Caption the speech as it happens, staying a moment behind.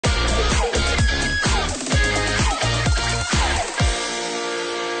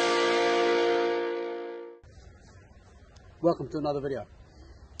Welcome to another video.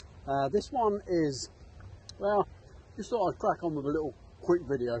 This one is, well, just thought I'd crack on with a little quick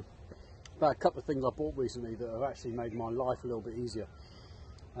video about a couple of things I bought recently that have actually made my life a little bit easier.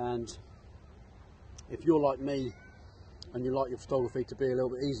 And if you're like me and you like your photography to be a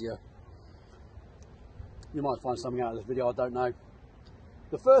little bit easier, you might find something out of this video, I don't know.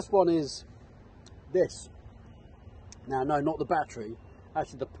 The first one is this. Now, no, not the battery,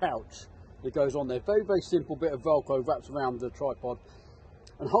 actually the pouch that goes on there. Very, very simple bit of Velcro wraps around the tripod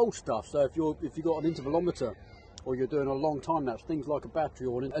and holds stuff. So if you've got an intervalometer or you're doing a long time lapse, things like a battery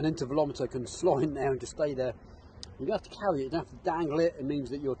or an intervalometer can slide in there and just stay there. You don't have to carry it, you don't have to dangle it. It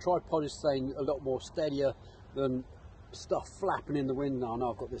means that your tripod is staying a lot more steadier than stuff flapping in the wind. Now, I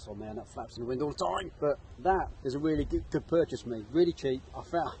know I've got this on there and that flaps in the wind all the time, but that is a really good purchase for me. Really cheap. I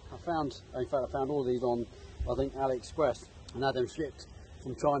found all of these on, I think, AliExpress, and had them shipped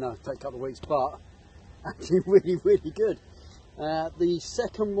from China. Take a couple of weeks, but actually really, really good. The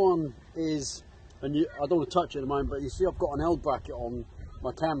second one is, and I don't want to touch it at the moment, but you see I've got an L bracket on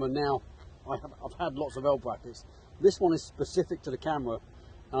my camera now. I've had lots of L brackets. This one is specific to the camera,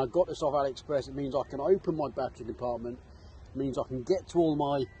 and I got this off AliExpress. It means I can open my battery compartment. It means I can get to all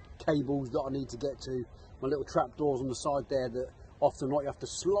my cables that I need to get to. My little trap doors on the side there that often you have to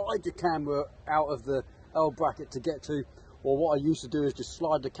slide your camera out of the L bracket to get to. Or what I used to do is just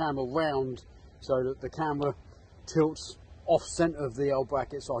slide the camera round so that the camera tilts off center of the L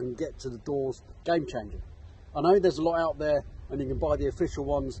bracket so I can get to the doors. Game changer. I know there's a lot out there and you can buy the official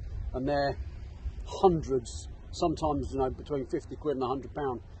ones and they're hundreds, sometimes, you know, between 50 quid and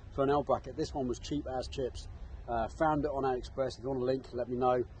 £100 for an L bracket. This one was cheap as chips. Found it on AliExpress. If you want a link, let me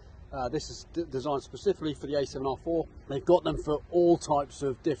know. This is designed specifically for the A7R4. They've got them for all types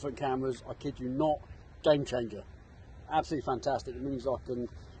of different cameras. I kid you not. Game changer. Absolutely fantastic. It means I can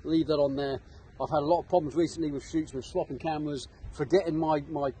leave that on there. I've had a lot of problems recently with shoots with swapping cameras, forgetting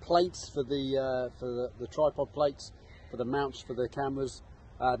my plates for the tripod plates, for the mounts for the cameras.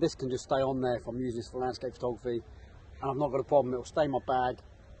 This can just stay on there if I'm using this for landscape photography, and I've not got a problem. It'll stay in my bag.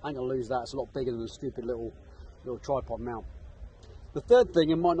 I ain't gonna lose that. It's a lot bigger than a stupid little tripod mount. The third thing,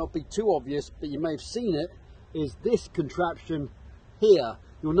 it might not be too obvious, but you may have seen it, is this contraption here.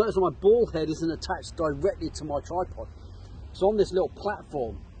 You'll notice that my ball head isn't attached directly to my tripod. It's on this little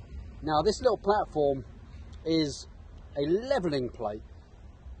platform. Now, this little platform is a leveling plate.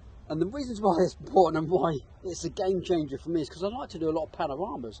 And the reasons why it's important and why it's a game changer for me is because I like to do a lot of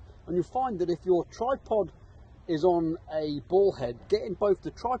panoramas. And you'll find that if your tripod is on a ball head, getting both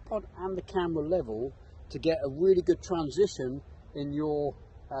the tripod and the camera level to get a really good transition in your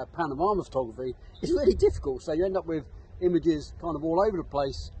panorama photography is really difficult. So you end up with images kind of all over the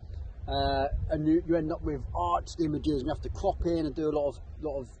place, and you end up with arched images, and you have to crop in and do a lot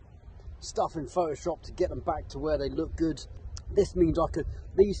of stuff in Photoshop to get them back to where they look good. This means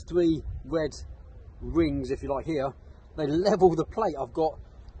these three red rings, if you like, here, they level the plate. I've got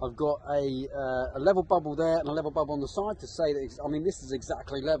a level bubble there and a level bubble on the side to say that, I mean, this is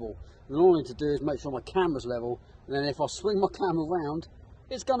exactly level. And all I need to do is make sure my camera's level, and then if I swing my camera around,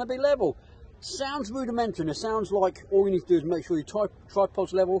 it's going to be level. Sounds rudimentary, and it sounds like all you need to do is make sure your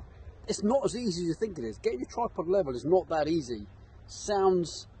tripod's level. It's not as easy as you think it is. Getting your tripod level is not that easy.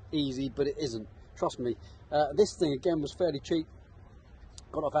 Sounds easy, but it isn't. Trust me. This thing, again, was fairly cheap.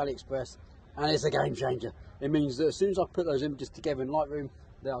 Got off AliExpress, and it's a game changer. It means that as soon as I put those images together in Lightroom,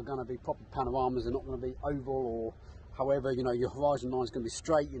 they are going to be proper panoramas. They're not going to be oval or however, you know, your horizon line is going to be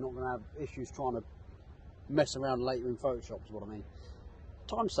straight. You're not going to have issues trying to mess around later in Photoshop, is what I mean.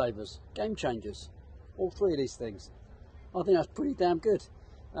 Time savers, game changers, all three of these things. I think that's pretty damn good.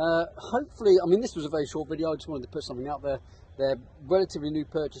 Hopefully, I mean, this was a very short video. I just wanted to put something out there. They're relatively new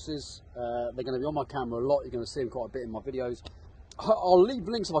purchases. They're going to be on my camera a lot. You're going to see them quite a bit in my videos. I'll leave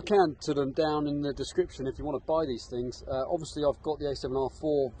links if I can to them down in the description if you want to buy these things. Obviously, I've got the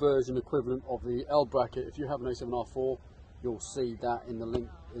A7R4 version equivalent of the L bracket. If you have an A7R4, you'll see that in the link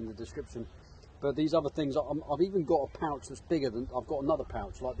in the description. But these other things, I've even got a pouch that's bigger than, I've got another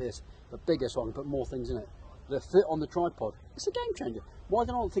pouch like this, but bigger, so I can put more things in it that fit on the tripod. It's a game changer. Why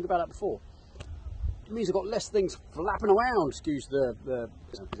didn't I think about that before? It means I've got less things flapping around, excuse the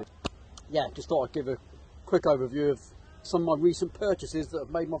yeah, just thought I'd give a quick overview of some of my recent purchases that have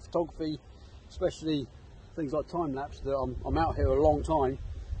made my photography, especially things like time-lapse, that I'm out here a long time.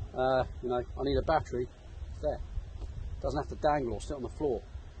 You know, I need a battery. It's there. It doesn't have to dangle or sit on the floor,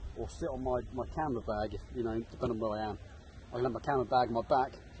 or sit on my camera bag, if, you know, depending on where I am. I can have my camera bag on my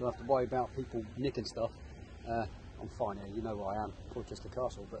back, so I don't have to worry about people nicking stuff. I'm fine here, you know where I am, Colchester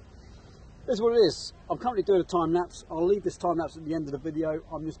Castle, but Here's what it is. I'm currently doing a time lapse. I'll leave this time lapse at the end of the video.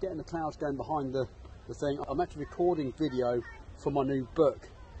 I'm just getting the clouds going behind the the thing. I'm actually recording video for my new book.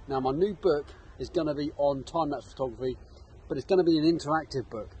 Now my new book is going to be on time-lapse photography, but it's going to be an interactive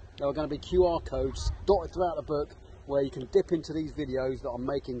book. There are going to be QR codes dotted throughout the book where you can dip into these videos that I'm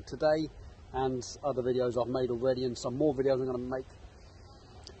making today and other videos I've made already, and some more videos I'm going to make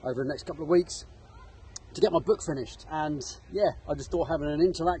over the next couple of weeks to get my book finished. And yeah, I just thought having an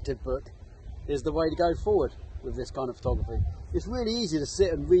interactive book is the way to go forward with this kind of photography. It's really easy to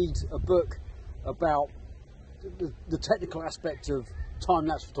sit and read a book about the technical aspect of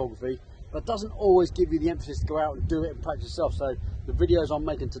time-lapse photography, but doesn't always give you the emphasis to go out and do it and practice yourself. So the videos I'm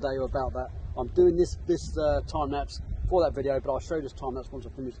making today are about that. I'm doing this time-lapse for that video, but I'll show this time-lapse once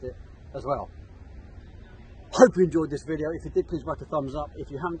I've finished it as well. Hope you enjoyed this video. If you did, please whack a thumbs up. If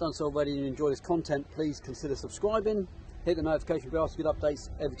you haven't done so already and you enjoy this content, please consider subscribing. Hit the notification bell to get updates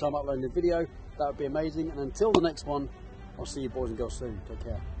every time I upload a new video. That would be amazing. And until the next one, I'll see you boys and girls soon. Take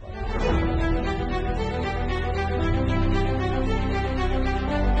care. Bye.